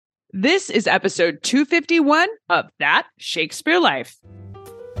This is episode 251 of That Shakespeare Life.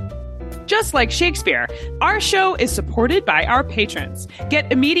 Just like Shakespeare, our show is supported by our patrons. Get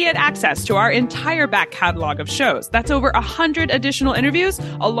immediate access to our entire back catalog of shows. That's over 100 additional interviews,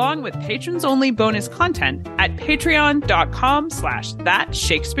 along with patrons-only bonus content at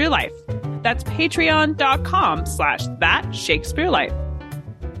patreon.com/thatshakespearelife. That's patreon.com/thatshakespearelife.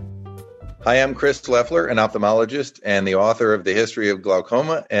 Hi, I'm Chris Leffler, an ophthalmologist and the author of The History of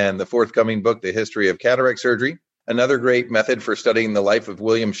Glaucoma and the forthcoming book, The History of Cataract Surgery. Another great method for studying the life of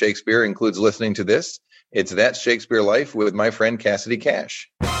William Shakespeare includes listening to this. It's That Shakespeare Life with my friend Cassidy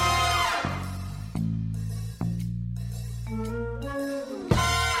Cash.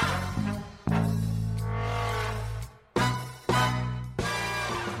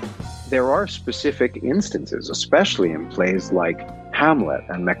 There are specific instances, especially in plays like Hamlet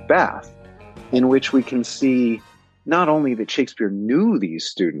and Macbeth, in which we can see not only that Shakespeare knew these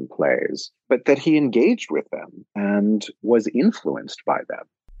student plays, but that he engaged with them and was influenced by them.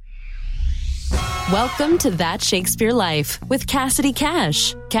 Welcome to That Shakespeare Life with Cassidy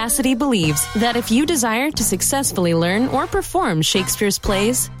Cash. Cassidy believes that if you desire to successfully learn or perform Shakespeare's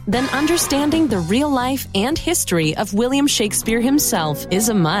plays, then understanding the real life and history of William Shakespeare himself is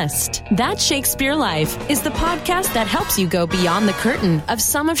a must. That Shakespeare Life is the podcast that helps you go beyond the curtain of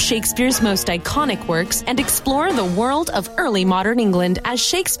some of Shakespeare's most iconic works and explore the world of early modern England as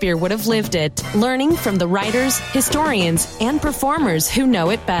Shakespeare would have lived it, learning from the writers, historians, and performers who know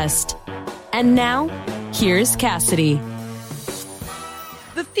it best. And now, here's Cassidy.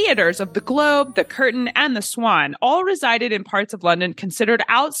 The theaters of the Globe, the Curtain, and the Swan all resided in parts of London considered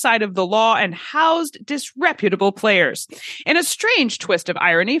outside of the law and housed disreputable players. In a strange twist of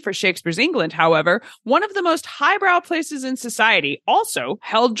irony for Shakespeare's England, however, one of the most highbrow places in society also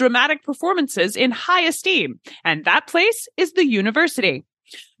held dramatic performances in high esteem, and that place is the university.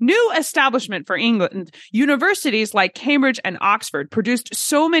 New establishment for England, universities like Cambridge and Oxford produced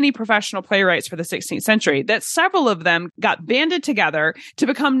so many professional playwrights for the 16th century that several of them got banded together to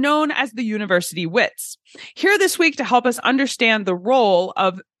become known as the university wits. Here this week to help us understand the role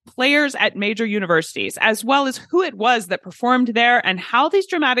of players at major universities, as well as who it was that performed there and how these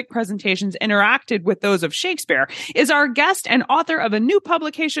dramatic presentations interacted with those of Shakespeare, is our guest and author of a new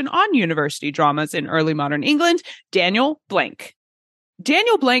publication on university dramas in early modern England, Daniel Blank.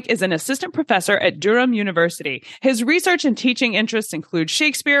 Daniel Blank is an assistant professor at Durham University. His research and teaching interests include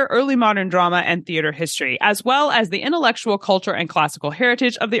Shakespeare, early modern drama, and theater history, as well as the intellectual culture and classical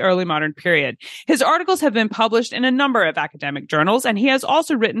heritage of the early modern period. His articles have been published in a number of academic journals, and he has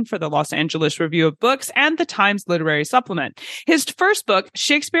also written for the Los Angeles Review of Books and the Times Literary Supplement. His first book,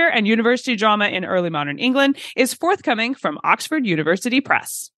 Shakespeare and University Drama in Early Modern England, is forthcoming from Oxford University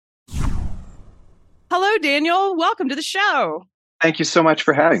Press. Hello, Daniel. Welcome to the show. Thank you so much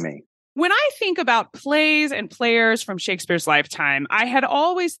for having me. When I think about plays and players from Shakespeare's lifetime, I had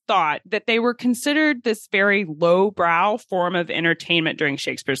always thought that they were considered this very lowbrow form of entertainment during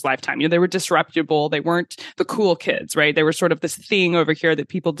Shakespeare's lifetime. You know, they were disreputable. They weren't the cool kids, right? They were sort of this thing over here that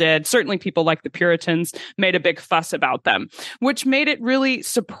people did. Certainly people like the Puritans made a big fuss about them, which made it really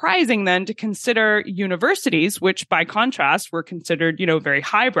surprising then to consider universities, which by contrast were considered, very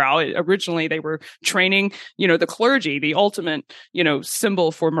highbrow. Originally, they were training, the clergy, the ultimate,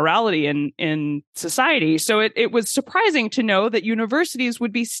 symbol for morality in society. So it was surprising to know that universities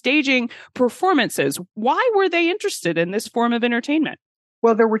would be staging performances. Why were they interested in this form of entertainment?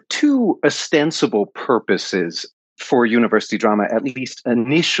 Well, there were two ostensible purposes for university drama, at least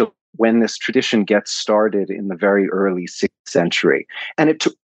initially, when this tradition gets started in the very early 6th century. And it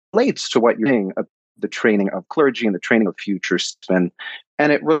relates to what you're saying, the training of clergy and the training of future statesmen.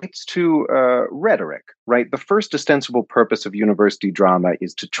 And it relates to rhetoric, right? The first ostensible purpose of university drama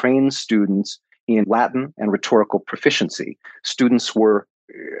is to train students in Latin and rhetorical proficiency. Students were,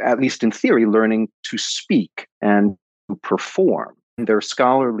 at least in theory, learning to speak and to perform. Their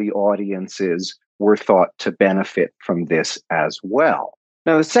scholarly audiences were thought to benefit from this as well.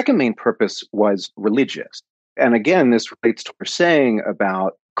 Now, the second main purpose was religious. And again, this relates to what we're saying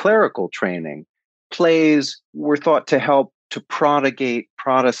about clerical training. Plays were thought to help to propagate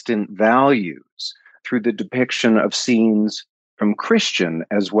Protestant values through the depiction of scenes from Christian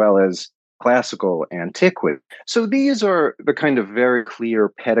as well as classical antiquity. So these are the kind of very clear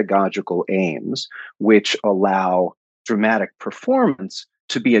pedagogical aims which allow dramatic performance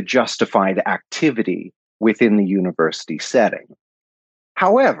to be a justified activity within the university setting.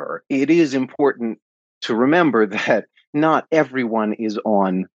 However, it is important to remember that not everyone is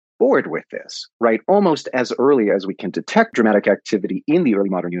on board with this, right? Almost as early as we can detect dramatic activity in the early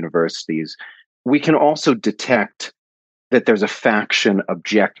modern universities, we can also detect that there's a faction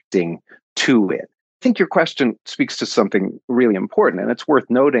objecting to it. I think your question speaks to something really important, and it's worth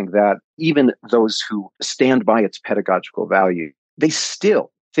noting that even those who stand by its pedagogical value, they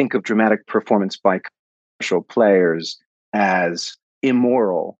still think of dramatic performance by commercial players as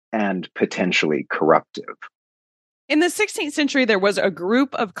immoral and potentially corruptive. In the 16th century, there was a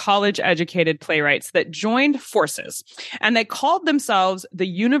group of college-educated playwrights that joined forces, and they called themselves the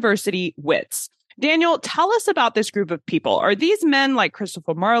University Wits. Daniel, tell us about this group of people. Are these men like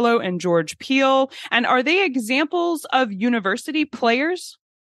Christopher Marlowe and George Peele, and are they examples of university players?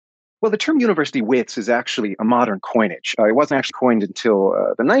 Well, the term university wits is actually a modern coinage. It wasn't actually coined until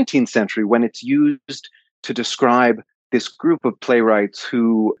the 19th century, when it's used to describe this group of playwrights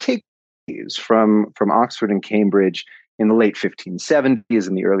who take from Oxford and Cambridge in the late 1570s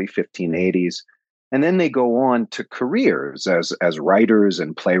and the early 1580s. And then they go on to careers as writers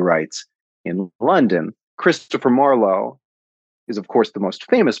and playwrights in London. Christopher Marlowe is, of course, the most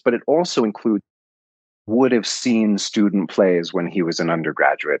famous, but it also includes would have seen student plays when he was an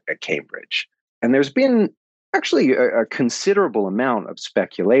undergraduate at Cambridge. And there's been actually a considerable amount of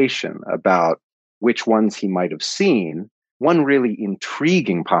speculation about which ones he might have seen. One really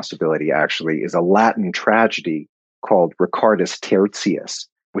intriguing possibility, actually, is a Latin tragedy called Ricardus Tertius,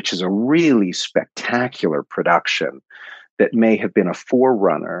 which is a really spectacular production that may have been a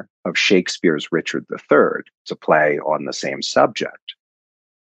forerunner of Shakespeare's Richard III. It's a play on the same subject.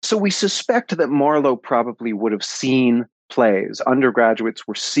 So we suspect that Marlowe probably would have seen plays. Undergraduates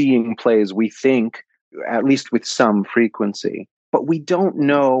were seeing plays, we think, at least with some frequency. But we don't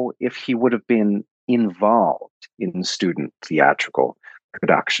know if he would have been involved in student theatrical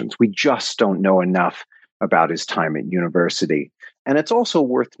productions. We just don't know enough about his time at university. And it's also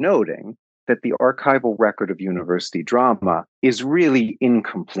worth noting that the archival record of university drama is really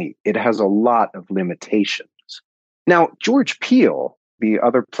incomplete. It has a lot of limitations. Now, George Peele, the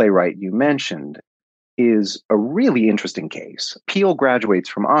other playwright you mentioned, is a really interesting case. Peele graduates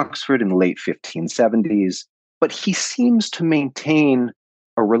from Oxford in the late 1570s, but he seems to maintain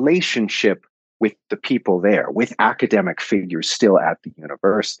a relationship with the people there, with academic figures still at the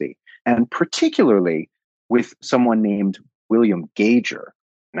university, and particularly with someone named William Gager.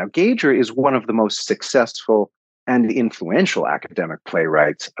 Now, Gager is one of the most successful and influential academic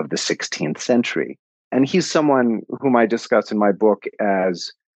playwrights of the 16th century. And he's someone whom I discuss in my book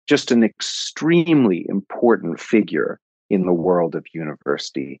as just an extremely important figure in the world of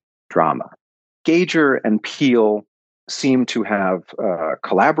university drama. Gager and Peele seem to have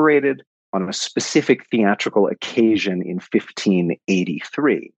collaborated on a specific theatrical occasion in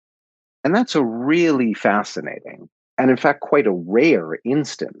 1583. And that's a really fascinating and, in fact, quite a rare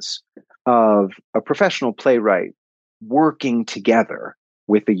instance of a professional playwright working together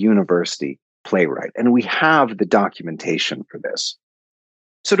with a university playwright. And we have the documentation for this.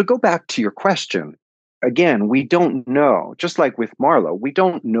 So to go back to your question, again, we don't know, just like with Marlowe, we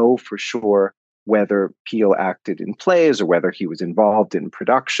don't know for sure whether Peele acted in plays or whether he was involved in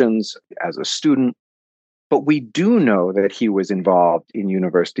productions as a student. But we do know that he was involved in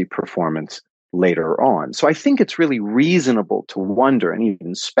university performance later on. So I think it's really reasonable to wonder and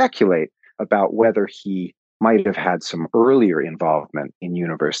even speculate about whether he might have had some earlier involvement in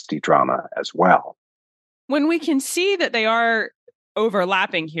university drama as well. When we can see that they are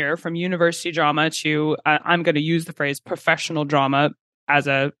overlapping here from university drama to, I'm going to use the phrase professional drama as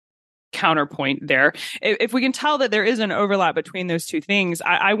a counterpoint there. If we can tell that there is an overlap between those two things,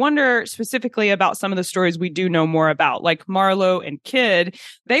 I wonder specifically about some of the stories we do know more about, like Marlowe and Kidd.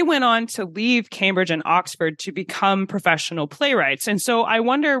 They went on to leave Cambridge and Oxford to become professional playwrights. And so I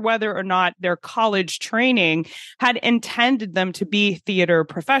wonder whether or not their college training had intended them to be theater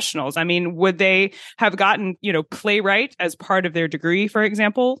professionals. I mean, would they have gotten, playwright as part of their degree, for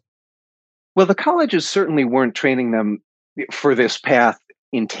example? Well, the colleges certainly weren't training them for this path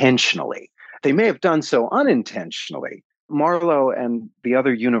intentionally. They may have done so unintentionally. Marlowe and the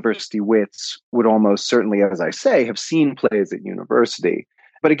other university wits would almost certainly, as I say, have seen plays at university.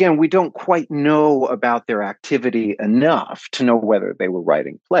 But again, we don't quite know about their activity enough to know whether they were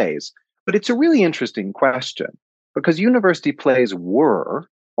writing plays. But it's a really interesting question, because university plays were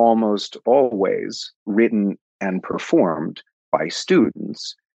almost always written and performed by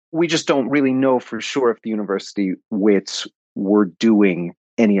students. We just don't really know for sure if the university wits were doing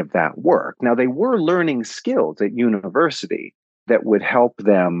any of that work. Now, they were learning skills at university that would help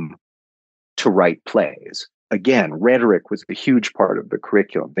them to write plays. Again, rhetoric was a huge part of the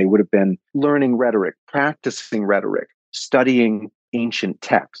curriculum. They would have been learning rhetoric, practicing rhetoric, studying ancient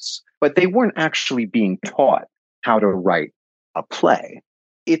texts, but they weren't actually being taught how to write a play.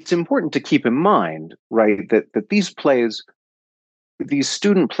 it's important to keep in mind, right, that these plays, these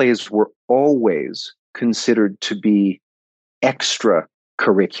student plays were always considered to be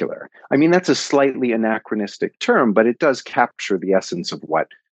extracurricular. I mean, that's a slightly anachronistic term, but it does capture the essence of what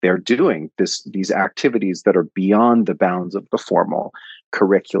they're doing, these activities that are beyond the bounds of the formal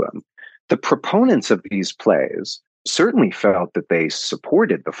curriculum. The proponents of these plays certainly felt that they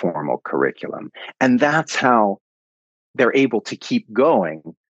supported the formal curriculum, and that's how they're able to keep going,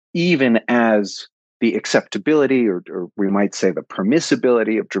 even as the acceptability, or we might say the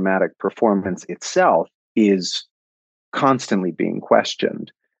permissibility of dramatic performance itself is constantly being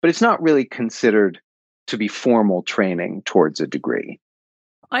questioned. But it's not really considered to be formal training towards a degree.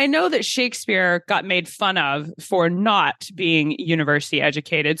 I know that Shakespeare got made fun of for not being university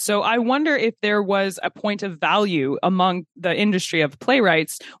educated. So I wonder if there was a point of value among the industry of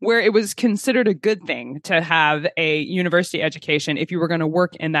playwrights where it was considered a good thing to have a university education if you were going to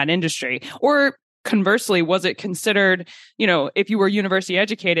work in that industry. Or conversely, was it considered, if you were university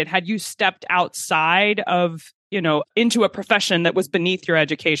educated, had you stepped outside of into a profession that was beneath your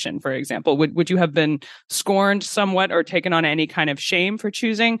education, for example, would you have been scorned somewhat or taken on any kind of shame for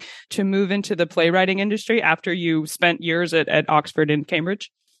choosing to move into the playwriting industry after you spent years at Oxford and Cambridge?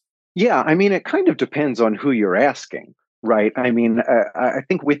 Yeah, I mean, it kind of depends on who you're asking, right? I mean, I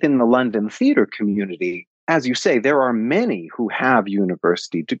think within the London theater community, as you say, there are many who have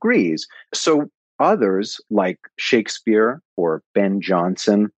university degrees. So others, like Shakespeare or Ben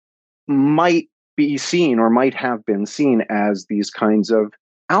Jonson, might be seen or might have been seen as these kinds of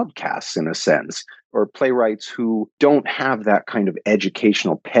outcasts in a sense, or playwrights who don't have that kind of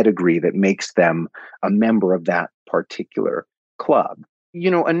educational pedigree that makes them a member of that particular club.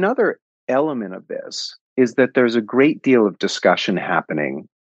 Another element of this is that there's a great deal of discussion happening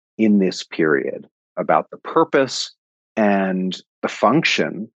in this period about the purpose and the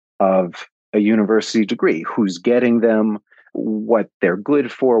function of a university degree, who's getting them, what they're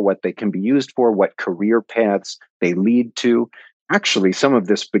good for, what they can be used for, what career paths they lead to. Actually, some of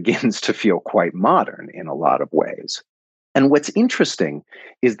this begins to feel quite modern in a lot of ways. And what's interesting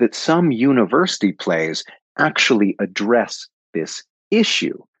is that some university plays actually address this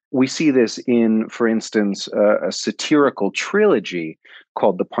issue. We see this in, for instance, a satirical trilogy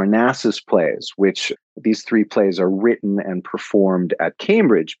called the Parnassus Plays, which these three plays are written and performed at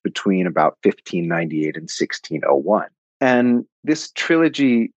Cambridge between about 1598 and 1601. And this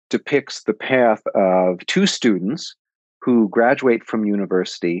trilogy depicts the path of two students who graduate from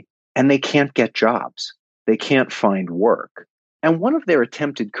university and they can't get jobs. They can't find work. And one of their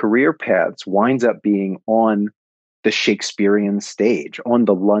attempted career paths winds up being on the Shakespearean stage, on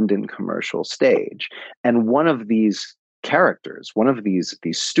the London commercial stage. And one of these characters, one of these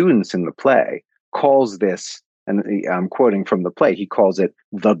students in the play, calls this, and I'm quoting from the play, he calls it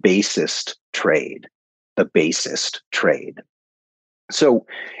the basest trade. The basest trade. So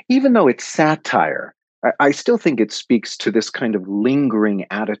even though it's satire, I still think it speaks to this kind of lingering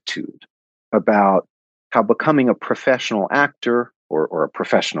attitude about how becoming a professional actor or a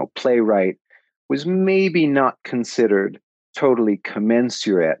professional playwright was maybe not considered totally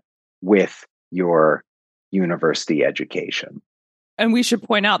commensurate with your university education. And we should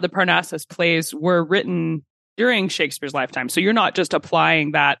point out the Parnassus plays were written during Shakespeare's lifetime. So you're not just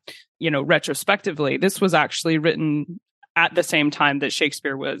applying that, retrospectively. This was actually written at the same time that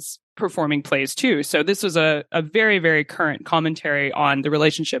Shakespeare was performing plays too. So this was a very, very current commentary on the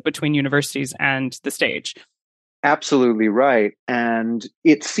relationship between universities and the stage. Absolutely right. And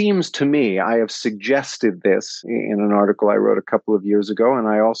it seems to me, I have suggested this in an article I wrote a couple of years ago, and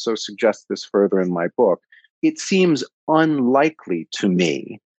I also suggest this further in my book. It seems unlikely to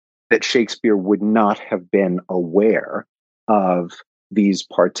me that Shakespeare would not have been aware of these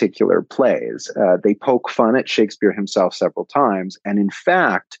particular plays. They poke fun at Shakespeare himself several times. And in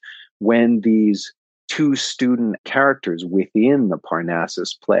fact, when these two student characters within the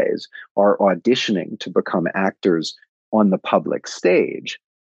Parnassus plays are auditioning to become actors on the public stage,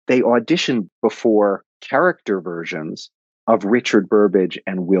 they audition before character versions of Richard Burbage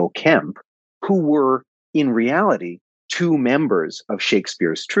and Will Kemp, who were in reality two members of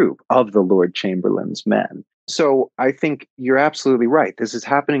Shakespeare's troupe, of the Lord Chamberlain's Men. So I think you're absolutely right. This is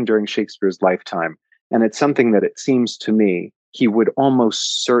happening during Shakespeare's lifetime, and it's something that it seems to me he would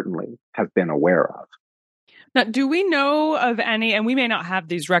almost certainly have been aware of. Now, do we know of any, and we may not have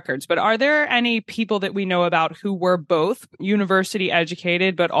these records, but are there any people that we know about who were both university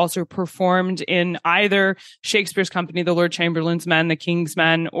educated, but also performed in either Shakespeare's company, the Lord Chamberlain's Men, the King's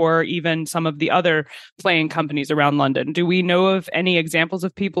Men, or even some of the other playing companies around London? Do we know of any examples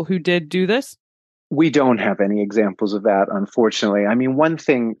of people who did do this? We don't have any examples of that, unfortunately. I mean, one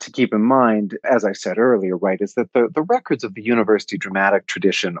thing to keep in mind, as I said earlier, right, is that the records of the university dramatic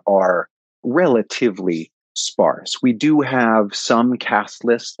tradition are relatively sparse. We do have some cast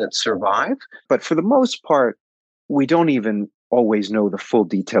lists that survive, but for the most part, we don't even always know the full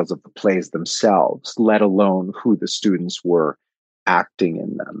details of the plays themselves, let alone who the students were acting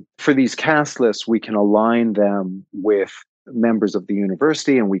in them. For these cast lists, we can align them with members of the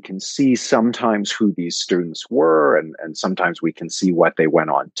university, and we can see sometimes who these students were, and sometimes we can see what they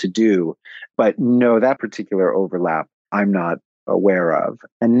went on to do. But no, that particular overlap I'm not aware of.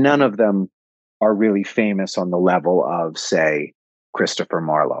 And none of them are really famous on the level of, say, Christopher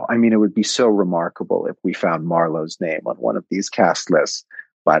Marlowe. I mean, it would be so remarkable if we found Marlowe's name on one of these cast lists,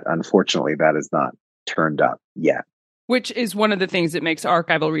 but unfortunately that is not turned up yet. Which is one of the things that makes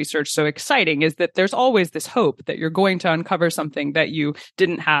archival research so exciting, is that there's always this hope that you're going to uncover something that you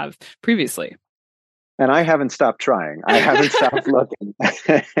didn't have previously. And I haven't stopped trying. I haven't stopped looking.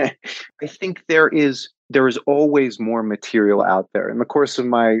 I think there is always more material out there. In the course of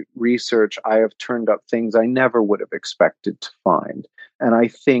my research, I have turned up things I never would have expected to find. And I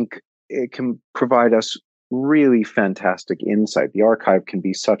think it can provide us really fantastic insight. The archive can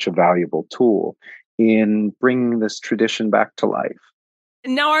be such a valuable tool in bringing this tradition back to life.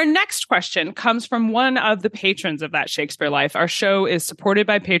 Now, our next question comes from one of the patrons of That Shakespeare Life. Our show is supported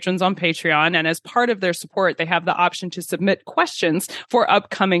by patrons on Patreon, and as part of their support, they have the option to submit questions for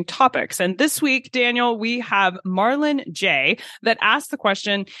upcoming topics. And this week, Daniel, we have Marlon J. that asked the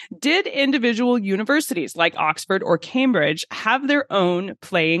question, did individual universities like Oxford or Cambridge have their own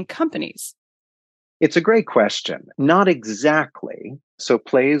playing companies? It's a great question. Not exactly. So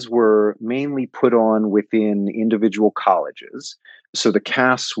plays were mainly put on within individual colleges. So the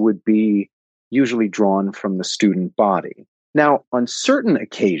casts would be usually drawn from the student body. Now, on certain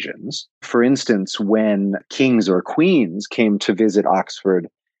occasions, for instance, when kings or queens came to visit Oxford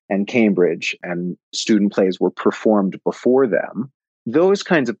and Cambridge and student plays were performed before them, those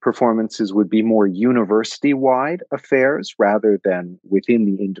kinds of performances would be more university-wide affairs rather than within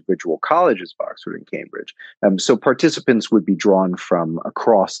the individual colleges of Oxford and Cambridge. So participants would be drawn from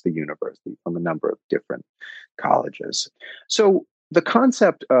across the university, from a number of different colleges. So the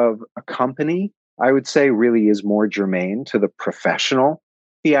concept of a company, I would say, really is more germane to the professional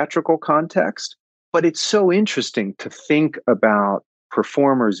theatrical context. But it's so interesting to think about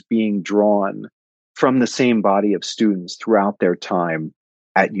performers being drawn from the same body of students throughout their time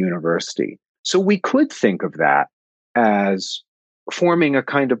at university. So we could think of that as forming a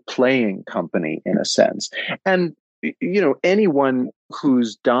kind of playing company in a sense. And, anyone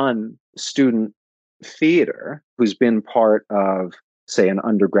who's done student theater, who's been part of, say, an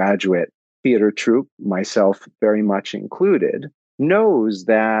undergraduate theater troupe, myself very much included, knows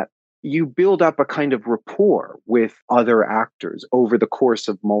that you build up a kind of rapport with other actors over the course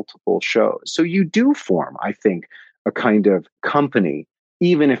of multiple shows. So you do form, I think, a kind of company,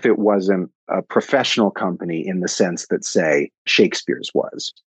 even if it wasn't a professional company in the sense that, say, Shakespeare's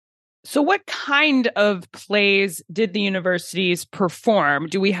was. So what kind of plays did the universities perform?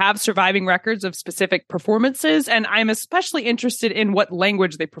 Do we have surviving records of specific performances? And I'm especially interested in what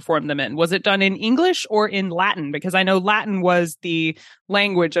language they performed them in. Was it done in English or in Latin? Because I know Latin was the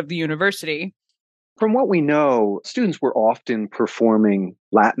language of the university. From what we know, students were often performing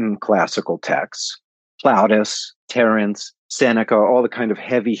Latin classical texts, Plautus, Terence, Seneca, all the kind of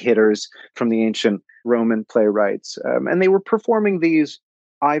heavy hitters from the ancient Roman playwrights. And they were performing these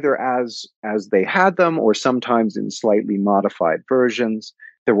either as they had them or sometimes in slightly modified versions.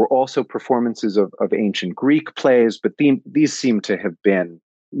 There were also performances of ancient Greek plays, but these seem to have been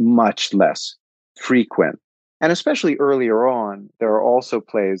much less frequent. And especially earlier on, there are also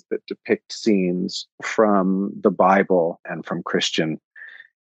plays that depict scenes from the Bible and from Christian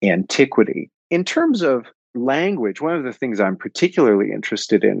antiquity. In terms of language, one of the things I'm particularly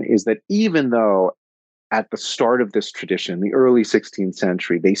interested in is that even though at the start of this tradition, the early 16th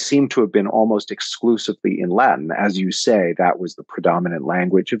century, they seem to have been almost exclusively in Latin. As you say, that was the predominant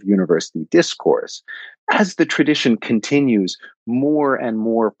language of university discourse. As the tradition continues, more and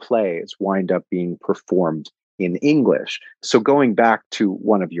more plays wind up being performed in English. So going back to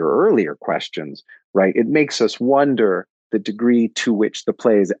one of your earlier questions, right, it makes us wonder the degree to which the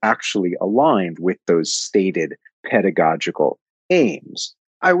plays actually aligned with those stated pedagogical aims.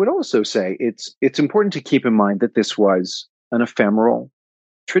 I would also say it's important to keep in mind that this was an ephemeral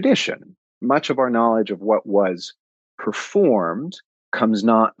tradition. Much of our knowledge of what was performed comes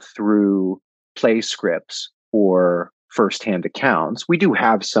not through play scripts or firsthand accounts. We do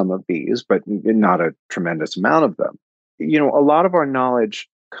have some of these, but not a tremendous amount of them. A lot of our knowledge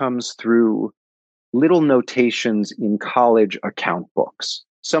comes through little notations in college account books.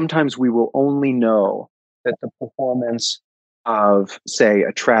 Sometimes we will only know that the performance of, say,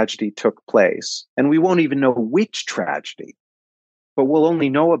 a tragedy took place, and we won't even know which tragedy, but we'll only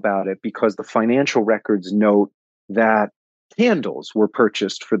know about it because the financial records note that candles were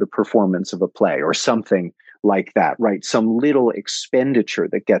purchased for the performance of a play or something like that, right? Some little expenditure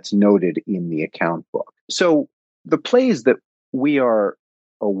that gets noted in the account book. So the plays that we are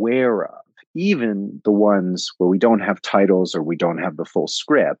aware of, even the ones where we don't have titles or we don't have the full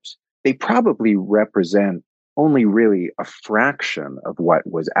script, they probably represent only really a fraction of what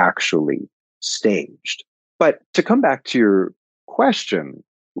was actually staged. But to come back to your question,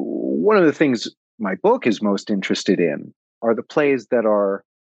 one of the things my book is most interested in are the plays that are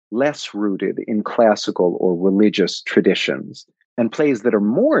less rooted in classical or religious traditions, and plays that are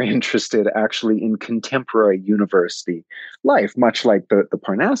more interested actually in contemporary university life, much like the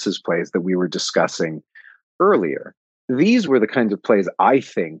Parnassus plays that we were discussing earlier. These were the kinds of plays I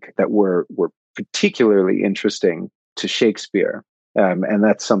think that were particularly interesting to Shakespeare, and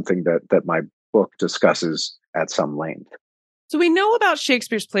that's something that my book discusses at some length. So we know about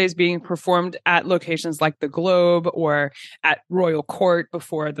Shakespeare's plays being performed at locations like the Globe or at royal court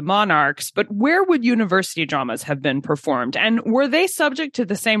before the monarchs, but where would university dramas have been performed? And were they subject to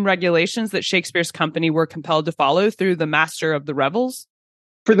the same regulations that Shakespeare's company were compelled to follow through the Master of the Revels?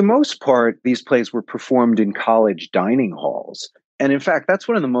 For the most part, these plays were performed in college dining halls. And in fact, that's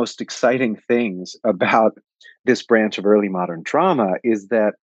one of the most exciting things about this branch of early modern drama is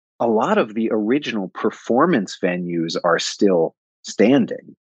that a lot of the original performance venues are still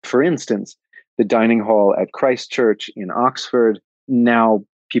standing. For instance, the dining hall at Christ Church in Oxford, now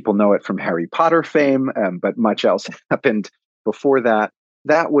people know it from Harry Potter fame, but much else happened before that.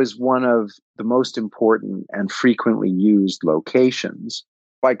 That was one of the most important and frequently used locations.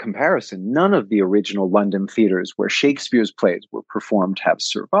 By comparison, none of the original London theaters where Shakespeare's plays were performed have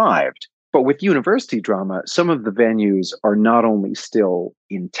survived. But with university drama, some of the venues are not only still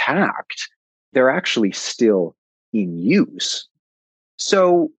intact, they're actually still in use.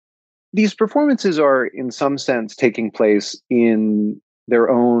 So these performances are, in some sense, taking place in their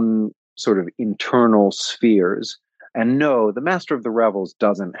own sort of internal spheres. And no, the Master of the Revels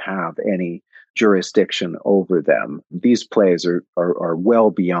doesn't have any jurisdiction over them. These plays are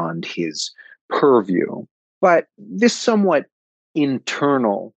well beyond his purview. But this somewhat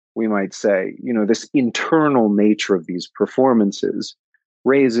internal, we might say, this internal nature of these performances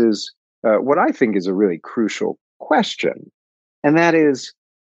raises what I think is a really crucial question. And that is,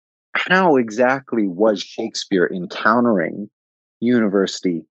 how exactly was Shakespeare encountering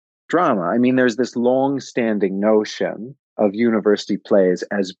university drama? I mean, there's this long-standing notion of university plays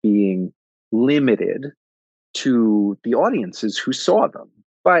as being limited to the audiences who saw them.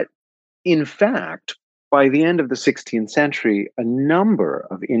 But in fact, by the end of the 16th century, a number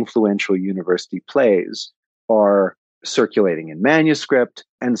of influential university plays are circulating in manuscript,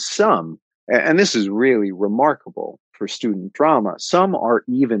 and some, and this is really remarkable for student drama, some are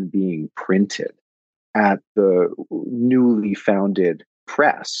even being printed at the newly founded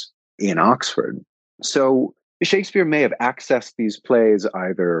press in Oxford. So Shakespeare may have accessed these plays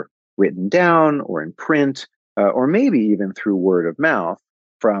either written down or in print, or maybe even through word of mouth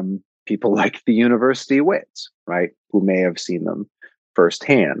from people like the university wits, right, who may have seen them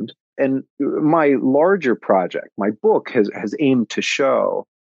firsthand. And my larger project, my book, has aimed to show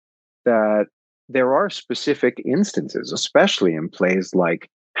that there are specific instances, especially in plays like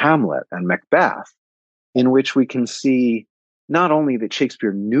Hamlet and Macbeth, in which we can see not only that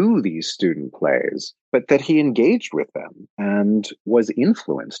Shakespeare knew these student plays, but that he engaged with them and was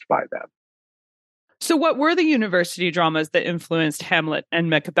influenced by them. So what were the university dramas that influenced Hamlet and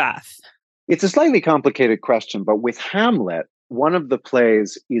Macbeth? It's a slightly complicated question, but with Hamlet, one of the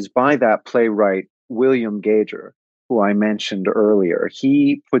plays is by that playwright, William Gager, who I mentioned earlier.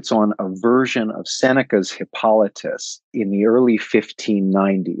 He puts on a version of Seneca's Hippolytus in the early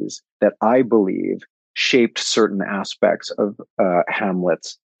 1590s that I believe shaped certain aspects of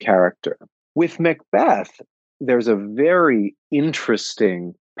Hamlet's character. With Macbeth, there's a very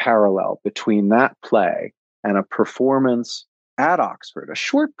interesting parallel between that play and a performance at Oxford, a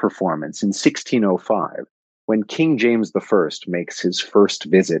short performance in 1605, when King James I makes his first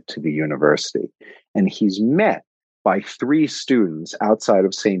visit to the university. And he's met by 3 students outside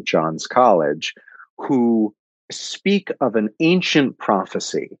of St. John's College who speak of an ancient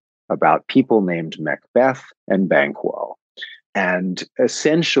prophecy about people named Macbeth and Banquo. And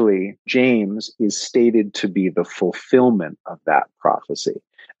essentially, James is stated to be the fulfillment of that prophecy.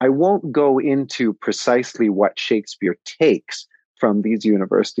 I won't go into precisely what Shakespeare takes from these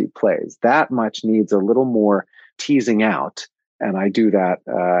university plays. That much needs a little more teasing out. And I do that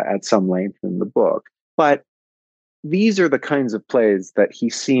at some length in the book. But these are the kinds of plays that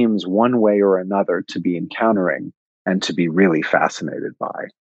he seems one way or another to be encountering and to be really fascinated by.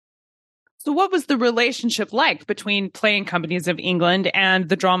 So what was the relationship like between playing companies of England and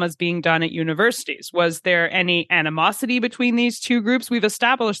the dramas being done at universities? Was there any animosity between these two groups? We've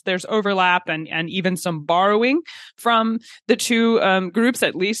established there's overlap and even some borrowing from the two groups,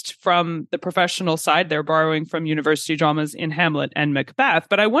 at least from the professional side. They're borrowing from university dramas in Hamlet and Macbeth.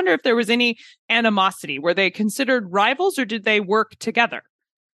 But I wonder if there was any animosity. Were they considered rivals or did they work together?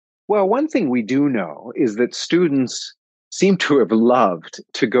 Well, one thing we do know is that students seem to have loved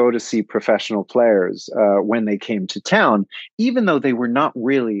to go to see professional players when they came to town, even though they were not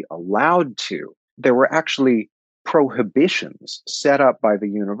really allowed to. There were actually prohibitions set up by the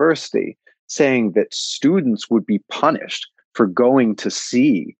university saying that students would be punished for going to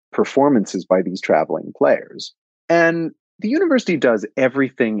see performances by these traveling players. And the university does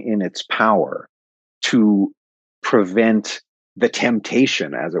everything in its power to prevent the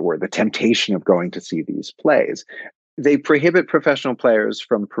temptation, as it were, the temptation of going to see these plays. They prohibit professional players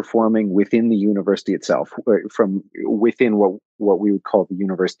from performing within the university itself, from within what we would call the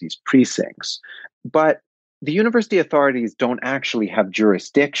university's precincts. But the university authorities don't actually have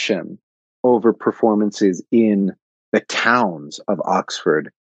jurisdiction over performances in the towns of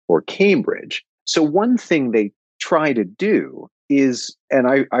Oxford or Cambridge. So one thing they try to do is,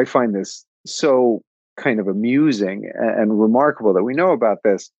 and I find this so kind of amusing and remarkable that we know about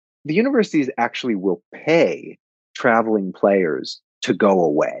this, the universities actually will pay traveling players to go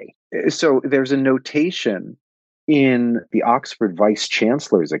away. So there's a notation in the Oxford Vice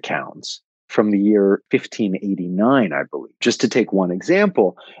Chancellor's accounts from the year 1589, I believe, just to take one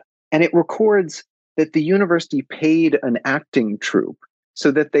example. And it records that the university paid an acting troupe so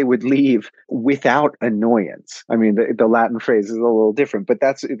that they would leave without annoyance. I mean, the Latin phrase is a little different, but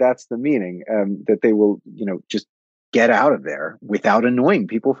that's the meaning, that they will, just get out of there without annoying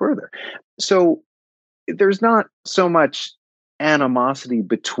people further. So there's not so much animosity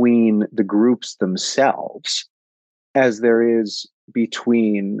between the groups themselves as there is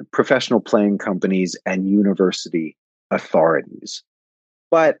between professional playing companies and university authorities.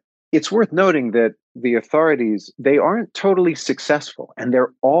 But it's worth noting that the authorities, they aren't totally successful, and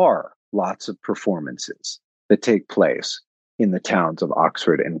there are lots of performances that take place in the towns of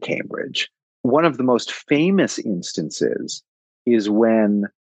Oxford and Cambridge. One of the most famous instances is when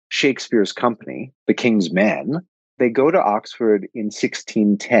Shakespeare's company, the King's Men, they go to Oxford in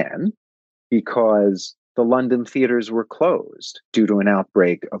 1610 because the London theaters were closed due to an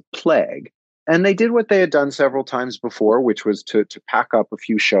outbreak of plague. And they did what they had done several times before, which was to pack up a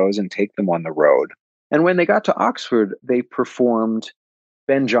few shows and take them on the road. And when they got to Oxford, they performed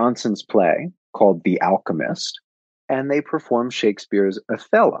Ben Jonson's play called The Alchemist, and they performed Shakespeare's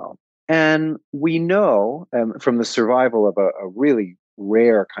Othello. And we know from the survival of a really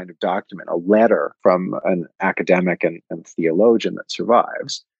rare kind of document, a letter from an academic and theologian that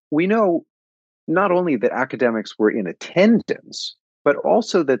survives, we know not only that academics were in attendance, but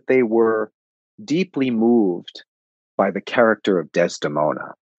also that they were deeply moved by the character of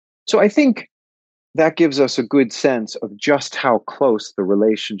Desdemona. So I think that gives us a good sense of just how close the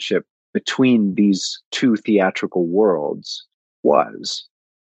relationship between these two theatrical worlds was.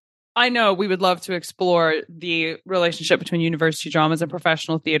 I know we would love to explore the relationship between university dramas and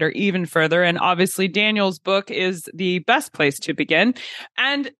professional theater even further. And obviously, Daniel's book is the best place to begin.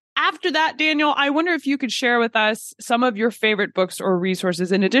 And after that, Daniel, I wonder if you could share with us some of your favorite books or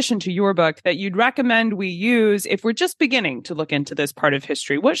resources in addition to your book that you'd recommend we use if we're just beginning to look into this part of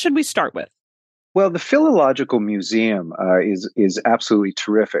history. What should we start with? Well, the Philological Museum is absolutely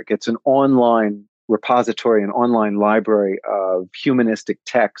terrific. It's an online repository, an online library of humanistic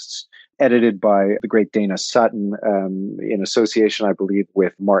texts edited by the great Dana Sutton in association, I believe,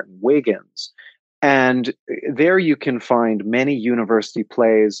 with Martin Wiggins. And there you can find many university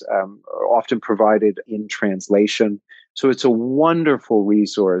plays, often provided in translation. So it's a wonderful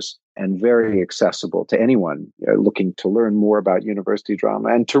resource and very accessible to anyone looking to learn more about university drama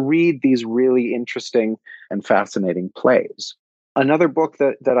and to read these really interesting and fascinating plays. Another book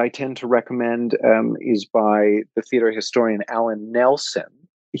that I tend to recommend is by the theater historian Alan Nelson.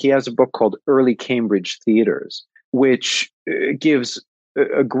 He has a book called Early Cambridge Theaters, which gives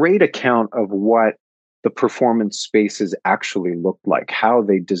a great account of what the performance spaces actually looked like, how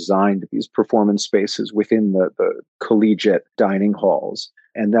they designed these performance spaces within the collegiate dining halls.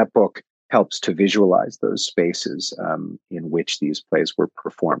 And that book helps to visualize those spaces in which these plays were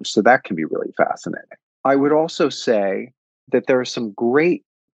performed. So that can be really fascinating. I would also say that there are some great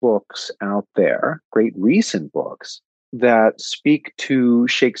books out there, great recent books, that speak to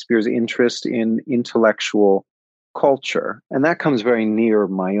Shakespeare's interest in intellectual culture. And that comes very near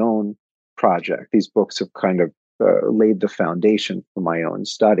my own project. These books have kind of laid the foundation for my own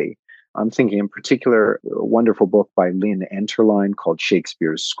study. I'm thinking in particular, a wonderful book by Lynn Enterline called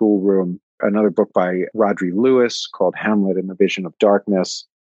Shakespeare's Schoolroom, another book by Rodri Lewis called Hamlet and the Vision of Darkness,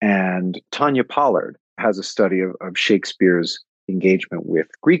 and Tanya Pollard has a study of Shakespeare's engagement with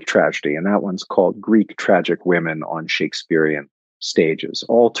Greek tragedy, and that one's called Greek Tragic Women on Shakespearean Stages.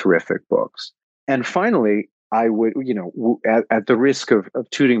 All terrific books. And finally, I would, at the risk of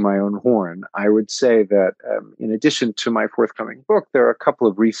tooting my own horn, I would say that in addition to my forthcoming book, there are a couple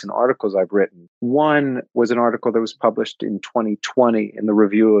of recent articles I've written. One was an article that was published in 2020 in the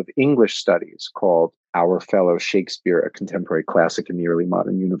Review of English Studies called Our Fellow Shakespeare, a Contemporary Classic in the Early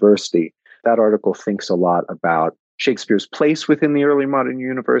Modern University. That article thinks a lot about Shakespeare's place within the early modern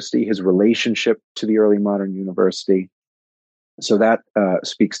university, his relationship to the early modern university. So that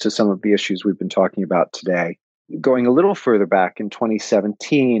speaks to some of the issues we've been talking about today. Going a little further back, in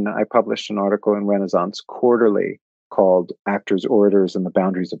 2017, I published an article in Renaissance Quarterly called Actors, Orators, and the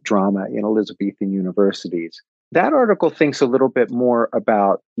Boundaries of Drama in Elizabethan Universities. That article thinks a little bit more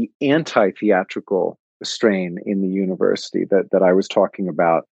about the anti-theatrical strain in the university that I was talking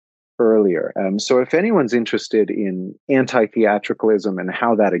about earlier. So if anyone's interested in anti-theatricalism and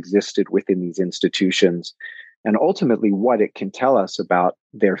how that existed within these institutions, and ultimately what it can tell us about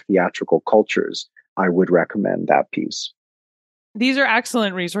their theatrical cultures, I would recommend that piece. These are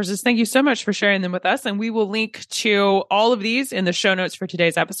excellent resources. Thank you so much for sharing them with us. And we will link to all of these in the show notes for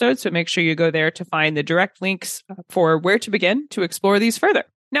today's episode. So make sure you go there to find the direct links for where to begin to explore these further.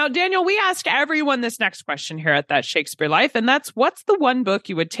 Now, Daniel, we ask everyone this next question here at That Shakespeare Life, and that's, what's the one book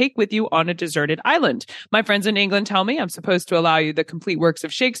you would take with you on a deserted island? My friends in England tell me I'm supposed to allow you the complete works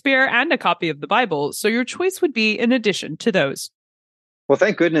of Shakespeare and a copy of the Bible, so your choice would be in addition to those. Well,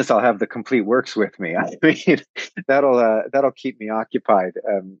 thank goodness I'll have the complete works with me. I mean, that'll keep me occupied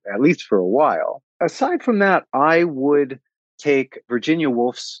at least for a while. Aside from that, I would take Virginia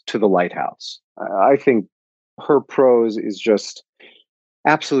Woolf's To the Lighthouse. I think her prose is just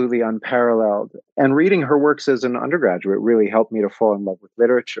absolutely unparalleled. And reading her works as an undergraduate really helped me to fall in love with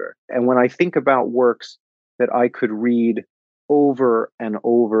literature. And when I think about works that I could read over and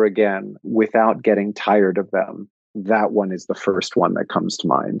over again without getting tired of them, that one is the first one that comes to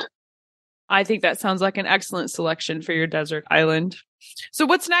mind. I think that sounds like an excellent selection for your desert island. So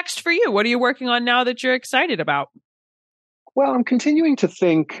what's next for you? What are you working on now that you're excited about? Well, I'm continuing to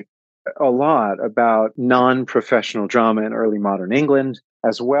think a lot about non-professional drama in early modern England,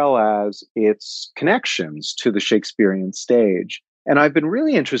 as well as its connections to the Shakespearean stage. And I've been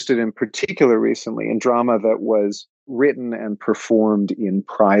really interested in particular recently in drama that was written and performed in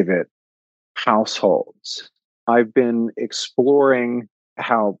private households. I've been exploring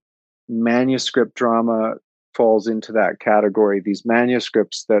how manuscript drama falls into that category, these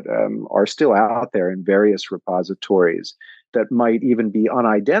manuscripts that are still out there in various repositories that might even be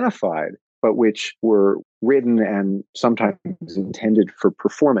unidentified, but which were written and sometimes intended for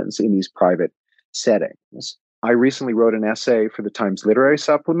performance in these private settings. I recently wrote an essay for the Times Literary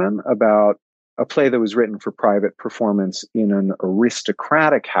Supplement about a play that was written for private performance in an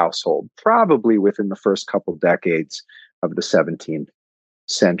aristocratic household, probably within the first couple decades of the 17th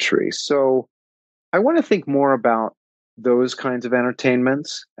century. So I want to think more about those kinds of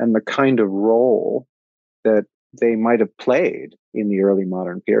entertainments and the kind of role that they might have played in the early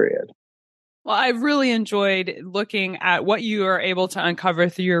modern period. Well, I've really enjoyed looking at what you are able to uncover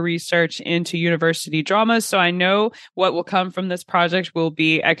through your research into university dramas. So I know what will come from this project will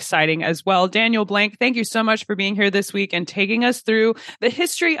be exciting as well. Daniel Blank, thank you so much for being here this week and taking us through the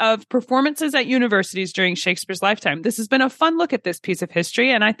history of performances at universities during Shakespeare's lifetime. This has been a fun look at this piece of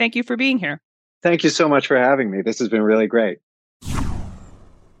history, and I thank you for being here. Thank you so much for having me. This has been really great.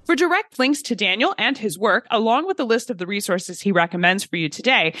 For direct links to Daniel and his work, along with a list of the resources he recommends for you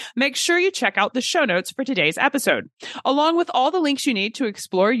today, make sure you check out the show notes for today's episode. Along with all the links you need to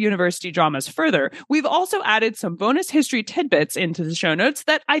explore university dramas further, we've also added some bonus history tidbits into the show notes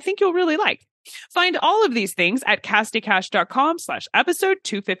that I think you'll really like. Find all of these things at CassidyCash.com/episode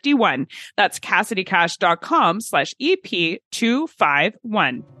 251. That's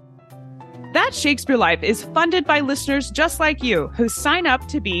CassidyCash.com/EP251. That Shakespeare Life is funded by listeners just like you who sign up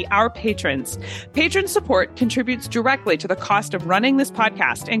to be our patrons. Patron support contributes directly to the cost of running this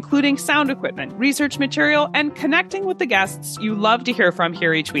podcast, including sound equipment, research material, and connecting with the guests you love to hear from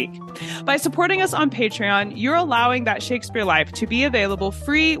here each week. By supporting us on Patreon, you're allowing That Shakespeare Life to be available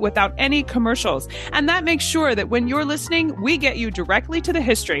free without any commercials. And that makes sure that when you're listening, we get you directly to the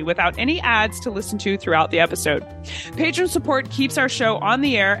history without any ads to listen to throughout the episode. Patron support keeps our show on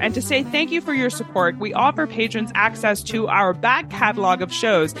the air, and to say thank you for your support, we offer patrons access to our back catalog of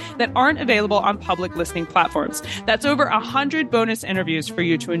shows that aren't available on public listening platforms. That's over 100 bonus interviews for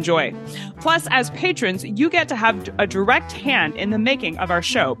you to enjoy. Plus, as patrons, you get to have a direct hand in the making of our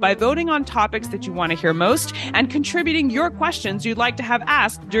show by voting on topics that you want to hear most and contributing your questions you'd like to have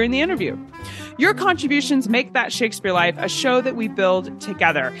asked during the interview. Your contributions make That Shakespeare Life a show that we build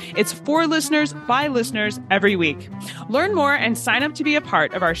together. It's for listeners, by listeners, every week. Learn more and sign up to be a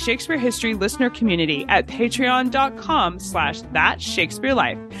part of our Shakespeare History listener community at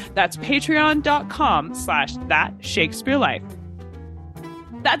patreon.com/thatshakespearelife. That's patreon.com/thatshakespearelife.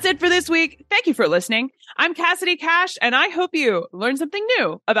 That's it for this week. Thank you for listening. I'm Cassidy Cash, and I hope you learned something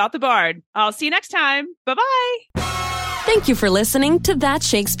new about the Bard. I'll see you next time. Bye-bye. Thank you for listening to That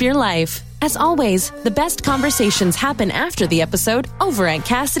Shakespeare Life. As always, the best conversations happen after the episode over at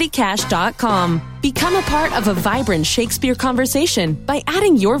CassidyCash.com. Become a part of a vibrant Shakespeare conversation by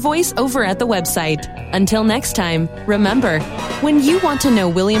adding your voice over at the website. Until next time, remember, when you want to know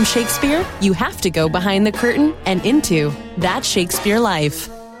William Shakespeare, you have to go behind the curtain and into That Shakespeare Life.